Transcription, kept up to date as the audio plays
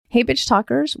Hey, Bitch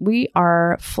Talkers, we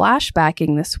are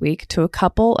flashbacking this week to a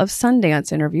couple of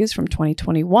Sundance interviews from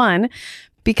 2021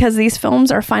 because these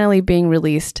films are finally being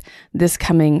released this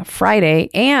coming Friday,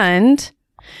 and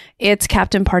it's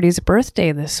Captain Party's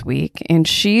birthday this week, and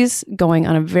she's going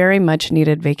on a very much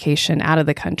needed vacation out of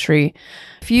the country.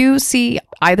 If you see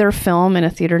either film in a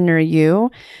theater near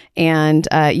you and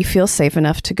you feel safe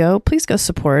enough to go, please go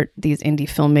support these indie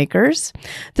filmmakers.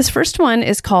 This first one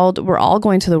is called We're All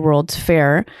Going to the World's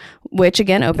Fair, which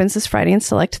again opens this Friday in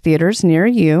select theaters near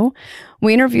you.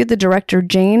 We interviewed the director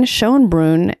Jane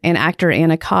Schoenbrun and actor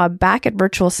Anna Cobb back at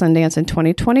Virtual Sundance in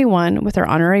 2021 with our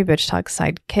honorary Bitch Talk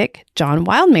sidekick, John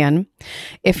Wildman.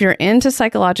 If you're into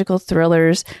psychological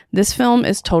thrillers, this film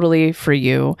is totally for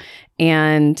you.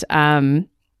 And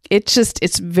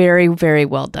it's very, very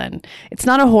well done. It's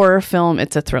not a horror film,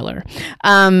 it's a thriller.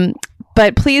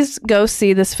 But please go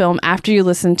see this film after you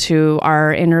listen to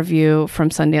our interview from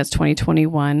Sundance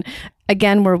 2021.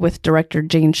 Again, we're with director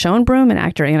Jane Schoenbrun and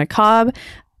actor Anna Cobb.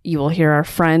 You will hear our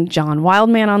friend John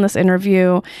Wildman on this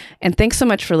interview. And thanks so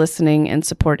much for listening and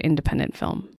support independent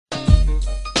film.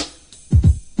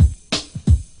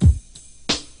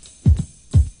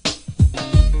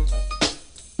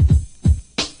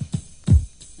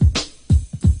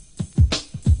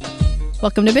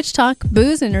 Welcome to Bitch Talk,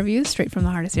 booze interviews straight from the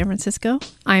heart of San Francisco.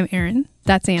 I'm Erin.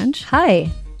 That's Ange.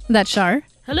 Hi. That's Shar.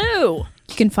 Hello.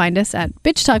 You can find us at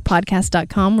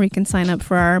bitchtalkpodcast.com where you can sign up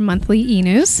for our monthly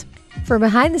e-news. For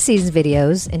behind-the-scenes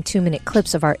videos and 2-minute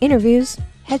clips of our interviews,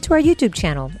 head to our YouTube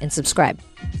channel and subscribe.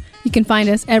 You can find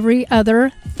us every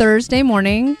other Thursday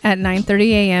morning at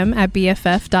 9:30 a.m. at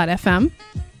bff.fm.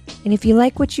 And if you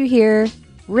like what you hear,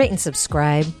 rate and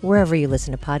subscribe wherever you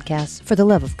listen to podcasts. For the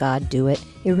love of God, do it.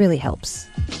 It really helps.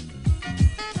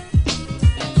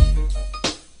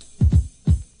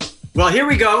 Well, here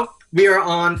we go. We are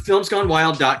on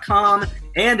filmsgonewild.com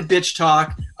and Bitch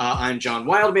Talk. I'm John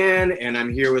Wildman, and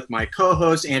I'm here with my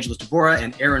co-hosts, Angela Tabora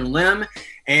and Aaron Lim.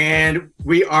 And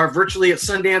we are virtually at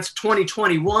Sundance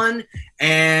 2021.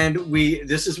 And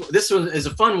this one is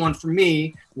a fun one for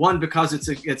me. One, because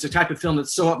it's a type of film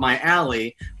that's so up my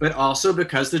alley, but also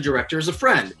because the director is a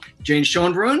friend, Jane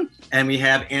Schoenbrun, and we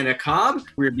have Anna Cobb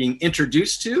we're being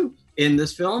introduced to in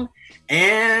this film.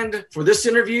 And for this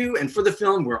interview and for the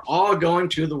film, we're all going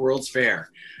to the World's Fair.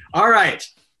 All right.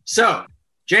 So,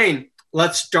 Jane,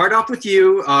 let's start off with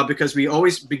you because we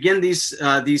always begin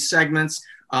these segments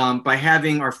by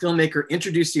having our filmmaker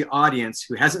introduce the audience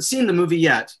who hasn't seen the movie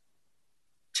yet.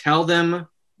 Tell them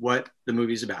what the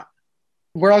movie's about.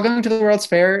 We're All Going to the World's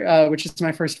Fair, which is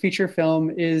my first feature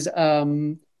film, is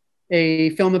a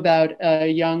film about a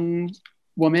young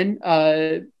woman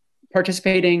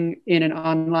participating in an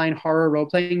online horror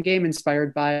role-playing game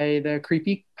inspired by the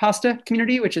creepypasta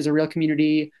community, which is a real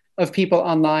community of people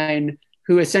online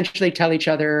who essentially tell each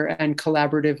other and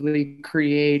collaboratively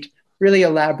create really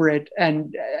elaborate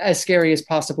and as scary as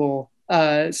possible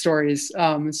stories,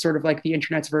 sort of like the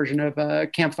internet's version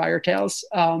of campfire tales.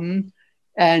 And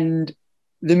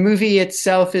the movie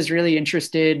itself is really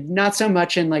interested, not so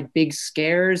much in like big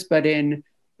scares, but in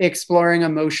exploring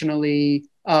emotionally,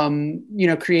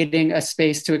 creating a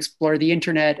space to explore the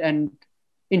internet and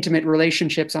intimate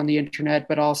relationships on the internet,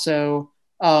 but also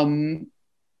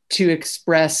to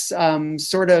express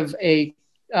sort of a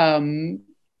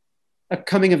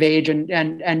coming of age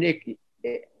and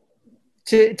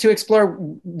to explore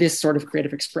this sort of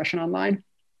creative expression online.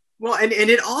 Well, and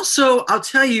it also, I'll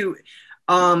tell you,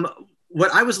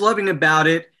 what I was loving about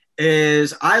it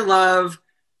is I love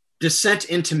descent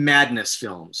into madness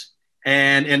films.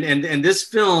 And this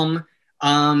film,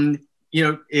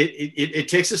 it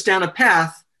takes us down a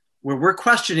path where we're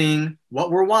questioning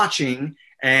what we're watching.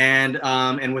 And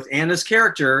with Anna's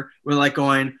character, we're like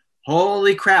going,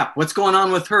 holy crap, what's going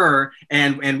on with her?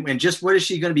 And just what is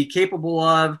she going to be capable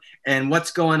of? And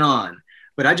what's going on?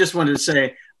 But I just wanted to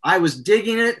say, I was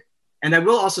digging it. And I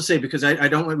will also say, because we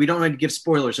don't want to give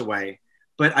spoilers away,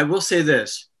 but I will say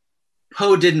this.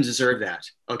 Poe didn't deserve that.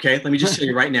 Okay, let me just tell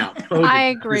you right now. I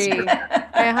agree.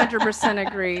 I 100%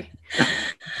 agree.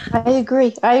 I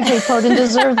agree. Poe didn't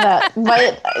deserve that.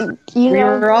 But we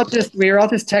were all just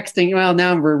texting. Well,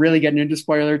 now we're really getting into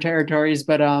spoiler territories.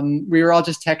 But we were all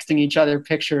just texting each other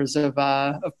pictures of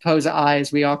Poe's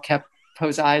eyes. We all kept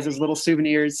Poe's eyes as little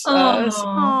souvenirs.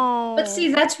 But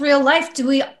see, that's real life. Do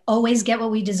we always get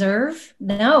what we deserve?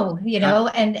 No,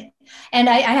 And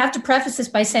I have to preface this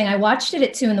by saying I watched it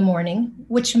at 2 a.m,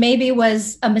 which maybe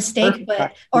was a mistake,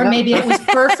 maybe it was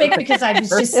perfect because I was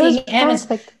just seeing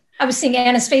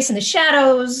Anna's face in the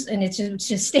shadows, and it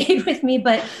just stayed with me.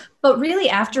 But really,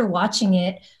 after watching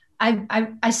it,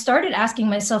 I started asking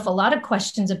myself a lot of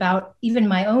questions about even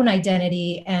my own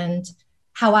identity and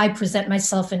how I present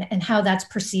myself and how that's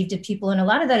perceived of people. And a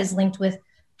lot of that is linked with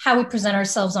how we present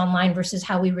ourselves online versus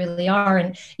how we really are.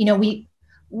 And,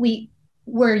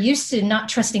 we're used to not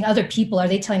trusting other people. Are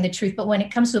they telling the truth? But when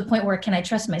it comes to a point where can I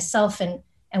trust myself and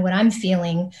what I'm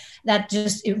feeling,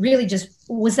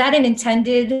 was that an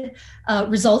intended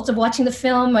result of watching the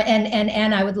film?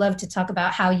 And I would love to talk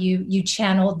about how you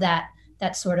channeled that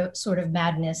sort of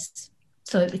madness.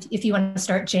 So if you want to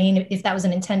start, Jane, if that was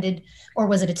an intended, or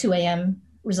was it a 2 a.m.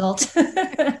 result?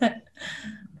 The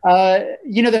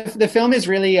film is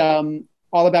really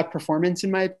all about performance,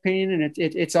 in my opinion, and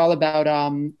it's all about.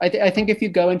 I think if you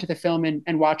go into the film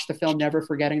and watch the film, never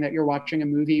forgetting that you're watching a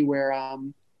movie where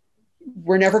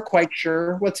we're never quite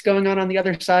sure what's going on the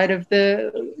other side of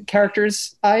the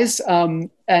character's eyes,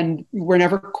 and we're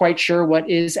never quite sure what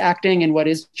is acting and what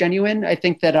is genuine. I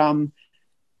think that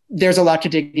there's a lot to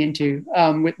dig into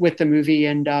with the movie,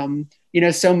 and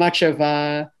so much of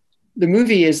the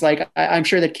movie is like, I'm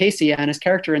sure that Casey, Anna's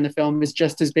character in the film, is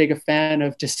just as big a fan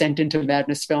of Descent into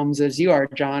Madness films as you are,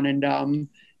 John. And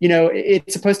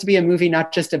it's supposed to be a movie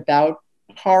not just about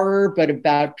horror, but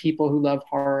about people who love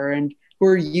horror and who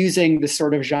are using the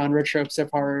sort of genre tropes of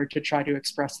horror to try to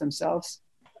express themselves.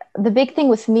 The big thing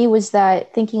with me was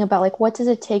that thinking about like, what does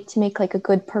it take to make like a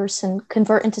good person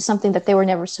convert into something that they were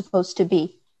never supposed to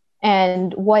be?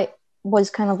 And what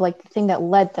was kind of like the thing that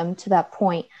led them to that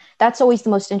point. That's always the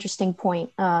most interesting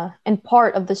point and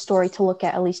part of the story to look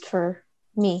at least for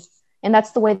me. And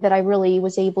that's the way that I really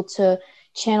was able to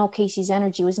channel Casey's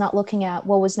energy, was not looking at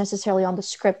what was necessarily on the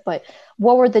script, but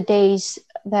what were the days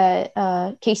that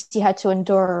Casey had to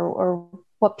endure, or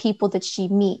what people did she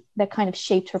meet that kind of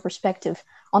shaped her perspective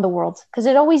on the world. Because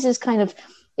it always is kind of,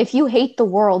 if you hate the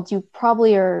world, you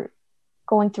probably are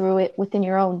going through it within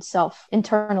your own self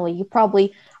internally. You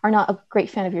probably are not a great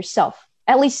fan of yourself.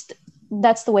 At least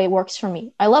that's the way it works for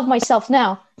me. I love myself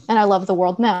now and I love the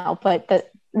world now, but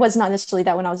that was not necessarily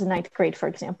that when I was in 9th grade, for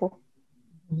example.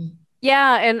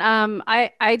 Yeah, and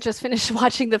I just finished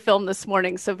watching the film this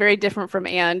morning, so very different from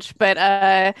Ange,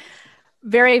 but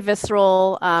very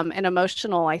visceral and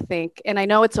emotional, I think. And I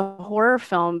know it's a horror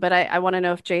film, but I want to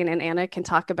know if Jane and Anna can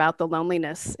talk about the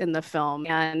loneliness in the film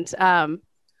and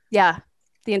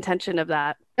the intention of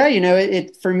that. Yeah,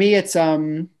 it for me, it's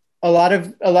a lot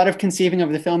of conceiving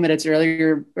of the film at its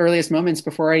earliest moments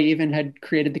before I even had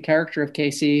created the character of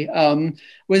Casey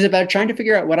was about trying to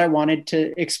figure out what I wanted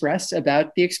to express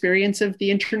about the experience of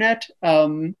the internet.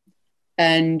 And,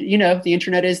 the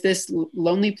internet is this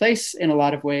lonely place in a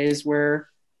lot of ways where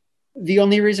the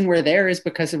only reason we're there is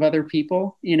because of other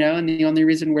people, and the only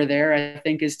reason we're there, I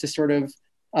think, is to sort of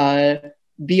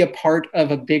be a part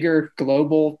of a bigger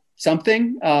global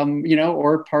something,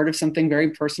 or part of something very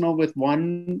personal with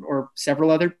one or several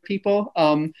other people.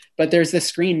 But there's this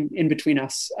screen in between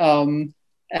us. And,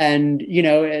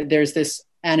 there's this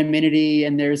anonymity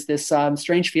and there's this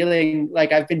strange feeling.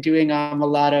 Like I've been doing a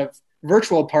lot of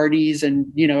virtual parties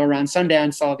and, around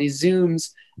Sundance, all these Zooms.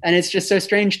 And it's just so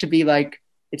strange to be like,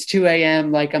 it's 2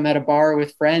 a.m. Like I'm at a bar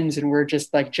with friends and we're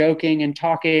just like joking and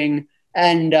talking.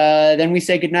 And then we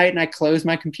say goodnight and I close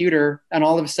my computer and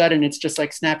all of a sudden it's just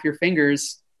like, snap your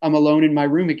fingers. I'm alone in my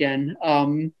room again.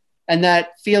 And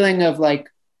that feeling of like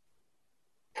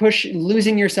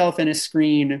losing yourself in a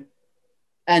screen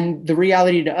and the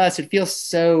reality to us, it feels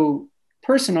so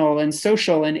personal and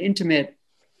social and intimate,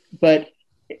 but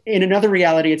in another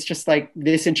reality, it's just like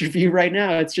this interview right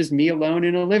now. It's just me alone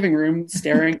in a living room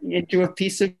staring into a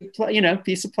piece of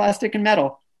plastic and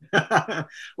metal.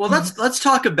 Well, let's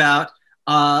talk about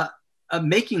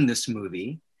making this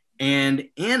movie. And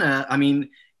Anna, I mean,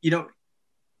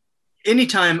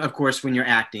 anytime, of course, when you're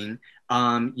acting,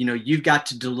 you've got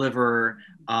to deliver,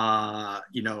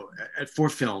 for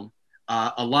film,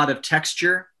 a lot of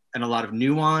texture and a lot of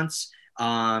nuance,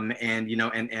 and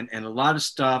a lot of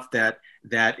stuff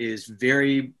that is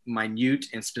very minute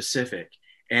and specific.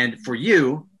 And for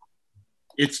you,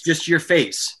 it's just your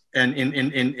face and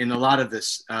in a lot of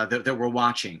this that we're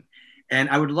watching. And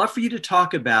I would love for you to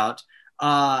talk about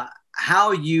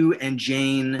how you and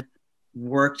Jane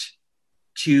worked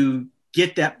to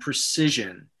get that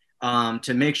precision,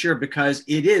 to make sure, because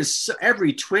it is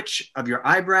every twitch of your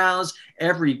eyebrows,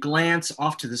 every glance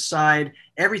off to the side,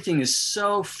 everything is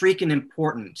so freaking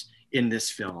important in this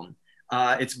film.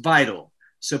 It's vital.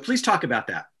 So please talk about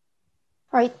that.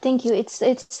 All right, thank you.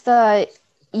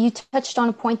 You touched on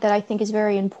a point that I think is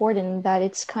very important, that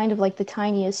it's kind of like the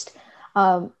tiniest,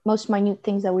 most minute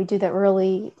things that we do that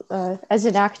really, as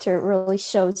an actor, really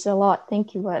shows a lot.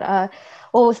 Thank you. But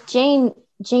with Jane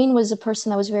was a person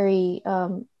that was very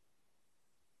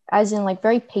as in like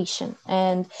very patient.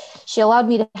 And she allowed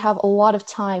me to have a lot of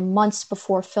time months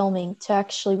before filming to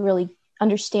actually really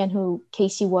understand who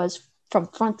Casey was from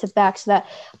front to back, so that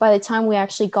by the time we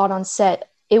actually got on set,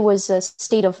 it was a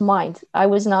state of mind. I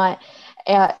was not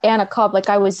Anna Cobb. Like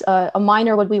I was a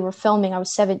minor when we were filming. I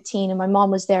was 17 and my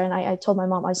mom was there. And I told my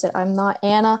mom, I said, I'm not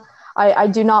Anna. I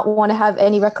do not want to have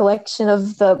any recollection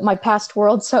of my past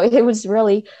world. So it was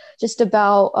really just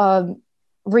about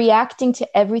reacting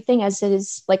to everything as it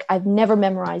is. Like I've never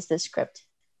memorized this script.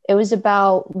 It was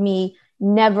about me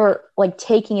never like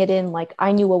taking it in. Like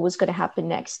I knew what was going to happen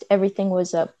next. Everything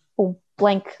was a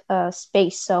blank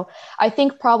space. So I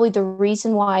think probably the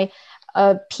reason why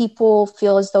people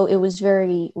feel as though it was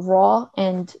very raw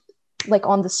and like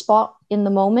on the spot in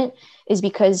the moment is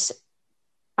because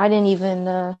I didn't even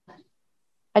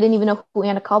know who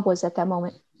Anna Cobb was at that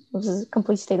moment. It was a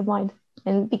complete state of mind.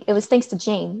 And it was thanks to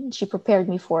Jane. She prepared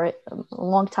me for it a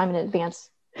long time in advance.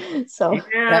 So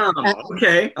yeah,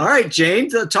 okay, all right, Jane,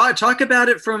 talk about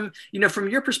it from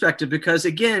your perspective, because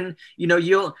again,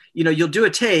 you'll do a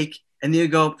take and then you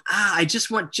go, I just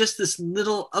want just this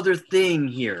little other thing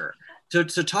here. So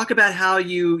talk about how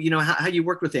you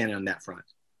worked with Anna on that front.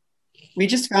 We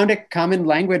just found a common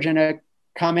language and a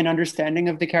common understanding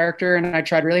of the character, and I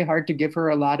tried really hard to give her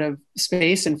a lot of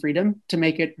space and freedom to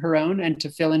make it her own and to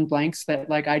fill in blanks that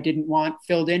like I didn't want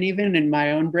filled in even in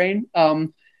my own brain.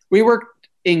 We worked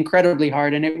incredibly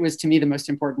hard, and it was to me the most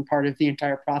important part of the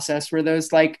entire process were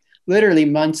those like literally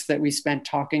months that we spent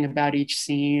talking about each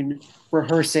scene,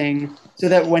 rehearsing, so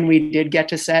that when we did get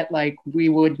to set, like we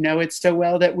would know it so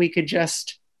well that we could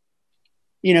just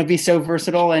be so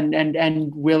versatile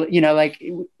and will like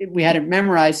we had it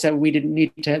memorized, so we didn't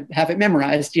need to have it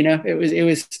memorized.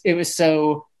 It was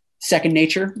so second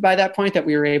nature by that point that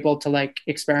we were able to like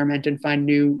experiment and find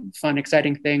new fun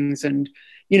exciting things. And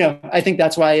I think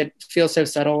that's why it feels so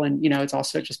subtle. And it's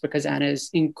also just because Anna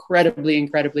is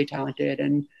incredibly talented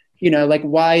and like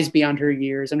wise beyond her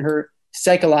years, and her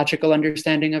psychological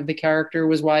understanding of the character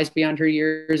was wise beyond her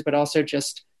years, but also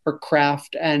just her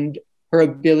craft and her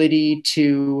ability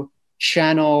to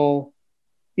channel,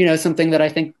 something that I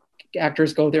think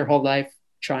actors go their whole life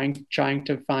trying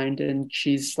to find. And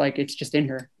she's like, it's just in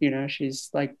her, she's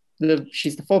like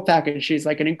she's the full package. She's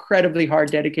like an incredibly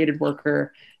hard, dedicated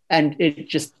worker. And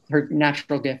her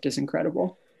natural gift is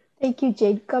incredible. Thank you,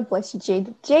 Jade. God bless you,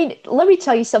 Jade. Jade, let me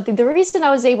tell you something. The reason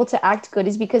I was able to act good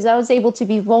is because I was able to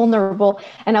be vulnerable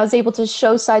and I was able to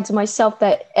show sides of myself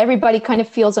that everybody kind of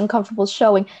feels uncomfortable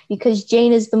showing, because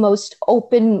Jane is the most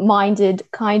open-minded,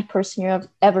 kind person you'll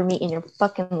ever meet in your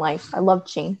fucking life. I love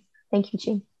Jane. Thank you,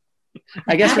 Jane.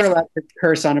 I guess we're allowed to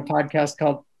curse on a podcast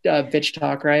called Bitch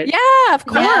Talk, right? Yeah, of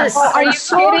course. Yes. Are you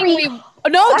sorry. kidding?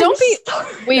 No, don't be.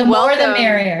 The more the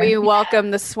merrier. We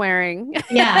welcome the swearing.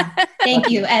 Yeah,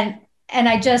 thank you. And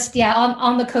I just,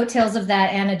 on the coattails of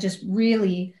that, Anna, just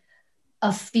really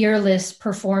a fearless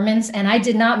performance. And I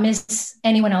did not miss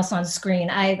anyone else on screen.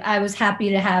 I was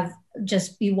happy to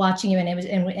just be watching you, and it was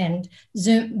and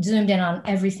zoomed in on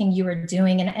everything you were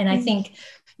doing. And I think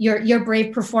your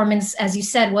brave performance, as you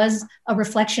said, was a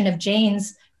reflection of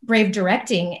Jane's brave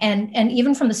directing. And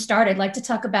even from the start, I'd like to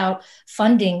talk about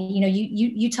funding.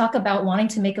 You talk about wanting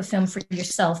to make a film for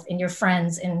yourself and your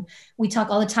friends. And we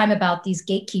talk all the time about these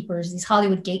gatekeepers, these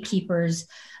Hollywood gatekeepers,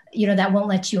 that won't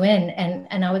let you in.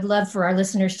 And I would love for our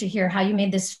listeners to hear how you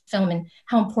made this film and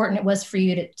how important it was for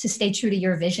you to stay true to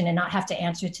your vision and not have to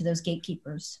answer to those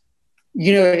gatekeepers.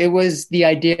 It was the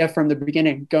idea from the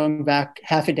beginning, going back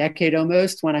half a decade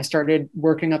almost, when I started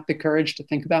working up the courage to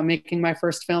think about making my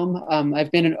first film. I've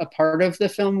been a part of the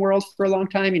film world for a long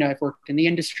time. I've worked in the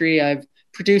industry, I've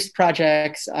produced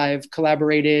projects, I've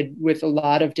collaborated with a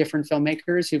lot of different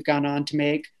filmmakers who've gone on to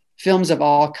make films of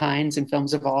all kinds and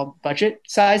films of all budget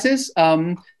sizes.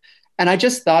 And I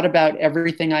just thought about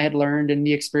everything I had learned and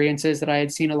the experiences that I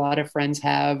had seen a lot of friends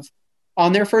have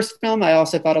on their first film. I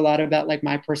also thought a lot about like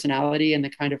my personality and the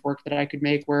kind of work that I could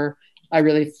make, where I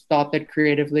really thought that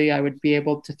creatively I would be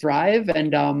able to thrive.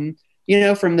 And,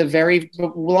 from the very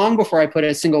long before I put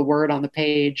a single word on the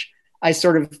page, I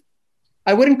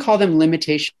wouldn't call them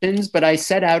limitations, but I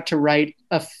set out to write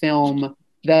a film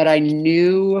that I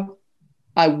knew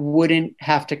I wouldn't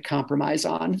have to compromise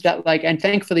on. That and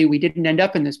thankfully we didn't end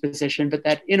up in this position, but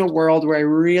that in a world where I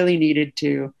really needed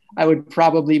to, I would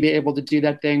probably be able to do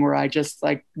that thing where I just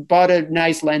bought a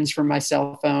nice lens from my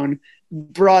cell phone,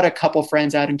 brought a couple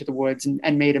friends out into the woods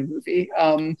and made a movie.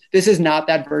 This is not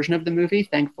that version of the movie.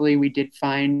 Thankfully, we did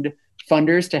find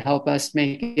funders to help us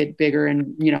make it bigger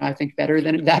and, I think better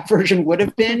than that version would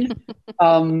have been.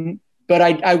 But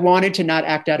I wanted to not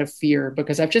act out of fear,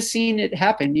 because I've just seen it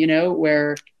happen,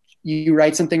 where you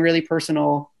write something really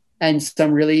personal and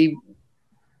some really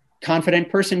confident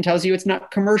person tells you it's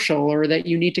not commercial, or that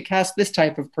you need to cast this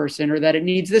type of person, or that it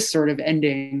needs this sort of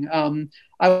ending.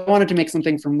 I wanted to make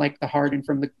something from like the heart and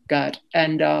from the gut.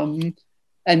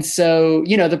 And so,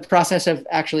 you know, the process of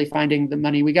actually finding the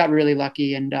money, we got really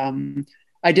lucky. And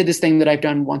I did this thing that I've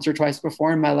done once or twice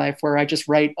before in my life, where I just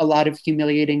write a lot of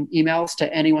humiliating emails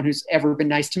to anyone who's ever been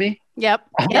nice to me. Yep.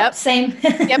 Same.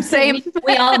 Yep. Same.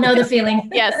 We all know the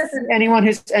feeling. Yes. Anyone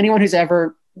who's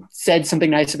ever said something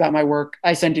nice about my work,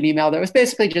 I sent an email that was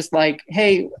basically just like,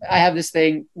 hey, I have this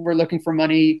thing. We're looking for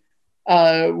money.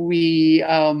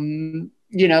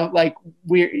 You know, like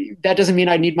that doesn't mean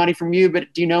I need money from you,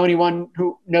 but do you know anyone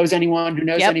who knows anyone who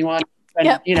knows anyone?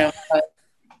 And, you know,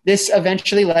 this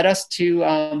eventually led us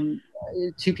to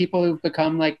two people who've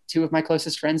become like two of my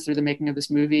closest friends through the making of this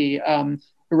movie,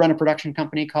 who run a production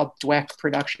company called Dweck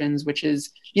Productions, which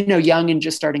is, you know, young and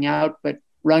just starting out, but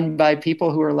run by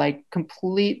people who are like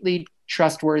completely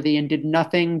trustworthy and did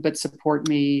nothing but support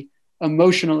me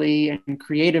emotionally and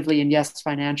creatively and yes,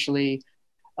 financially.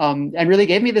 And really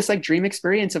gave me this like dream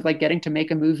experience of like getting to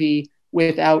make a movie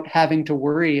without having to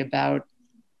worry about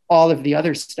all of the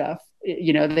other stuff.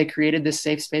 You know, they created this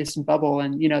safe space and bubble,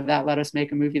 and, you know, that let us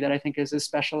make a movie that I think is as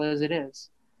special as it is.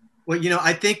 Well, you know,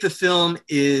 I think the film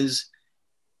is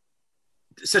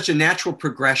such a natural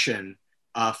progression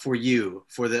for you,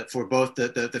 for both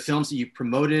the films that you've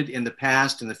promoted in the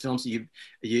past and the films that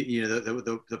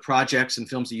the projects and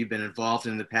films that you've been involved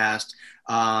in the past.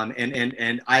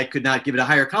 And I could not give it a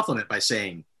higher compliment by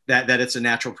saying that it's a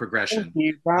natural progression. Thank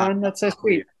you, Ron. That's so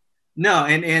sweet. No,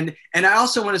 and I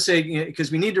also want to say,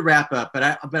 because we need to wrap up, but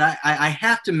I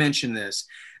have to mention this,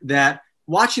 that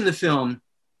watching the film,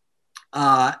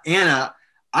 Anna,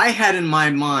 I had in my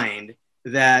mind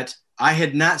that I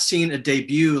had not seen a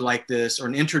debut like this, or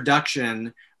an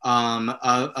introduction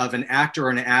of an actor or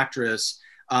an actress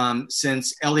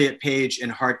since Elliot Page in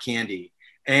Hard Candy,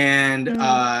 and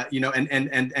you know,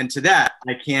 and to that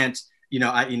I can't,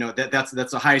 that's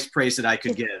the highest praise that I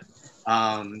could give.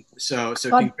 So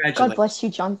congratulations. God bless you,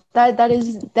 John. That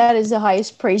is the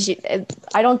highest praise.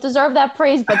 I don't deserve that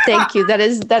praise, but thank you. That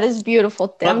is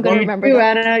beautiful. I'm going to remember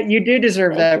that. Anna, you do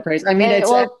deserve that praise. I mean,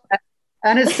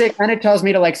 Anna's sick. Anna tells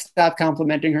me to like stop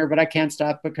complimenting her, but I can't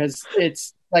stop, because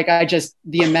it's like,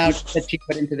 the amount that she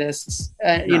put into this,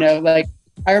 you know, like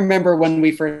I remember when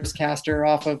we first cast her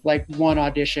off of like one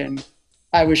audition,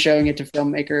 I was showing it to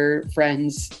filmmaker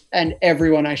friends, and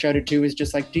everyone I showed it to was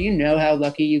just like, do you know how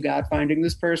lucky you got finding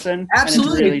this person?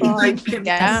 Absolutely.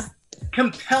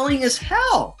 Compelling as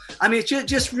hell. I mean, it's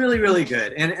just really, really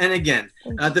good. And again,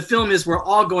 the film is, we're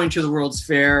all going to the World's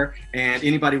Fair, and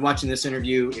anybody watching this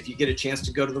interview, if you get a chance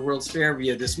to go to the World's Fair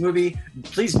via this movie,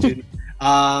 please do.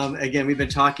 Again, we've been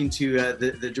talking to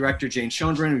the director, Jane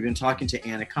Schoenbrun. We've been talking to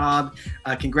Anna Cobb.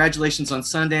 Congratulations on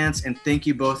Sundance, and thank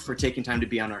you both for taking time to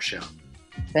be on our show.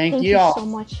 Thank you all so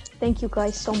much. Thank you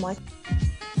guys so much.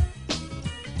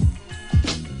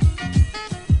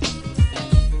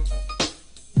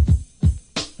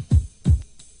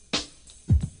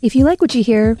 If you like what you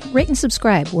hear, rate and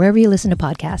subscribe wherever you listen to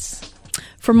podcasts.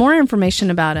 For more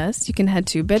information about us, you can head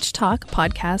to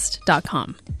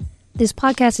bitchtalkpodcast.com. This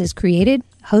podcast is created,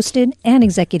 hosted, and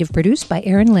executive produced by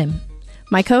Aaron Lim.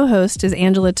 My co-host is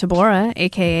Angela Tabora,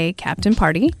 aka Captain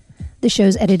Party. The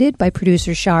show's edited by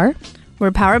producer Shar.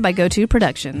 We're powered by GoTo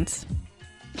Productions.